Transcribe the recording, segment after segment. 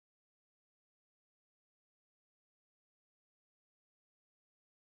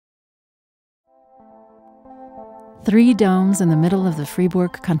3 domes in the middle of the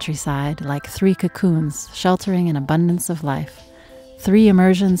Fribourg countryside, like 3 cocoons, sheltering an abundance of life. 3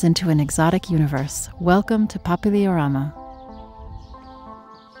 immersions into an exotic universe. Welcome to Papiliorama.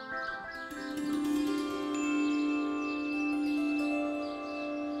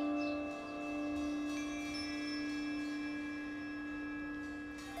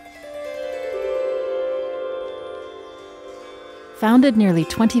 Founded nearly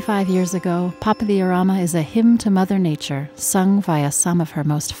 25 years ago, Papiliorama is a hymn to Mother Nature, sung via some of her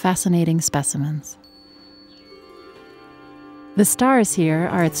most fascinating specimens. The stars here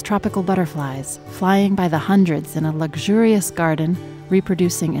are its tropical butterflies, flying by the hundreds in a luxurious garden,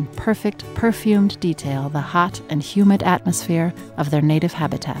 reproducing in perfect, perfumed detail the hot and humid atmosphere of their native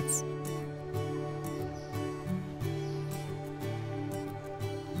habitats.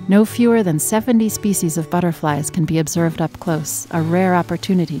 No fewer than 70 species of butterflies can be observed up close, a rare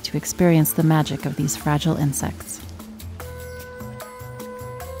opportunity to experience the magic of these fragile insects.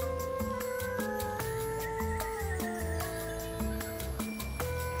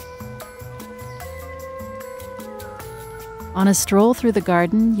 On a stroll through the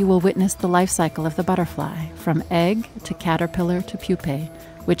garden, you will witness the life cycle of the butterfly, from egg to caterpillar to pupae,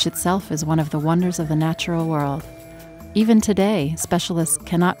 which itself is one of the wonders of the natural world. Even today, specialists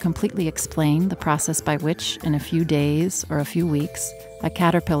cannot completely explain the process by which, in a few days or a few weeks, a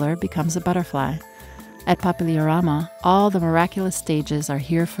caterpillar becomes a butterfly. At Papiliorama, all the miraculous stages are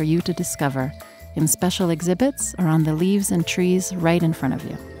here for you to discover, in special exhibits or on the leaves and trees right in front of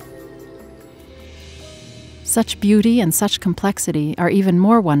you. Such beauty and such complexity are even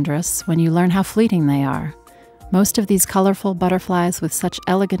more wondrous when you learn how fleeting they are. Most of these colorful butterflies with such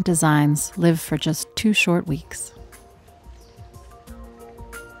elegant designs live for just 2 short weeks.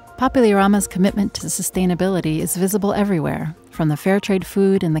 Papiliorama's commitment to sustainability is visible everywhere, from the fair trade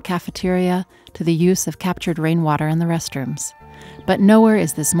food in the cafeteria to the use of captured rainwater in the restrooms. But nowhere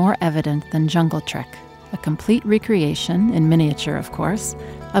is this more evident than Jungle Trek, a complete recreation, in miniature of course,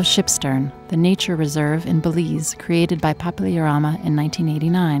 of Shipstern, the nature reserve in Belize created by Papiliorama in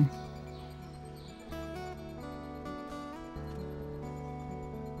 1989.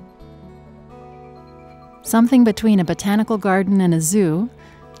 Something between a botanical garden and a zoo,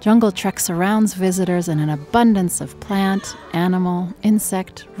 Jungle Trek surrounds visitors in an abundance of plant, animal,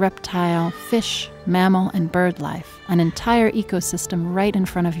 insect, reptile, fish, mammal, and bird life, an entire ecosystem right in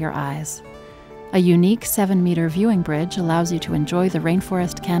front of your eyes. A unique 7-meter viewing bridge allows you to enjoy the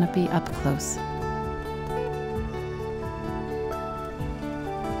rainforest canopy up close.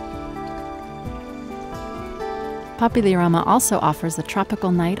 Papiliorama also offers a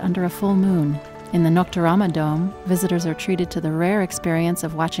tropical night under a full moon. In the Nocturama Dome, visitors are treated to the rare experience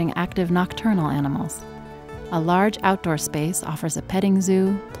of watching active nocturnal animals. A large outdoor space offers a petting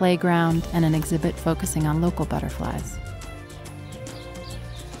zoo, playground, and an exhibit focusing on local butterflies.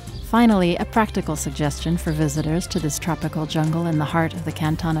 Finally, a practical suggestion for visitors to this tropical jungle in the heart of the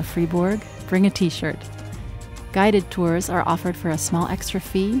canton of Fribourg: bring a t-shirt. Guided tours are offered for a small extra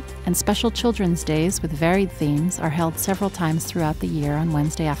fee, and special children's days with varied themes are held several times throughout the year on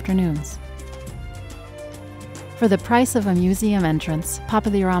Wednesday afternoons. For the price of a museum entrance,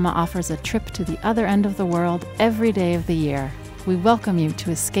 Papiliorama offers a trip to the other end of the world every day of the year. We welcome you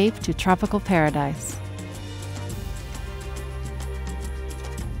to escape to tropical paradise.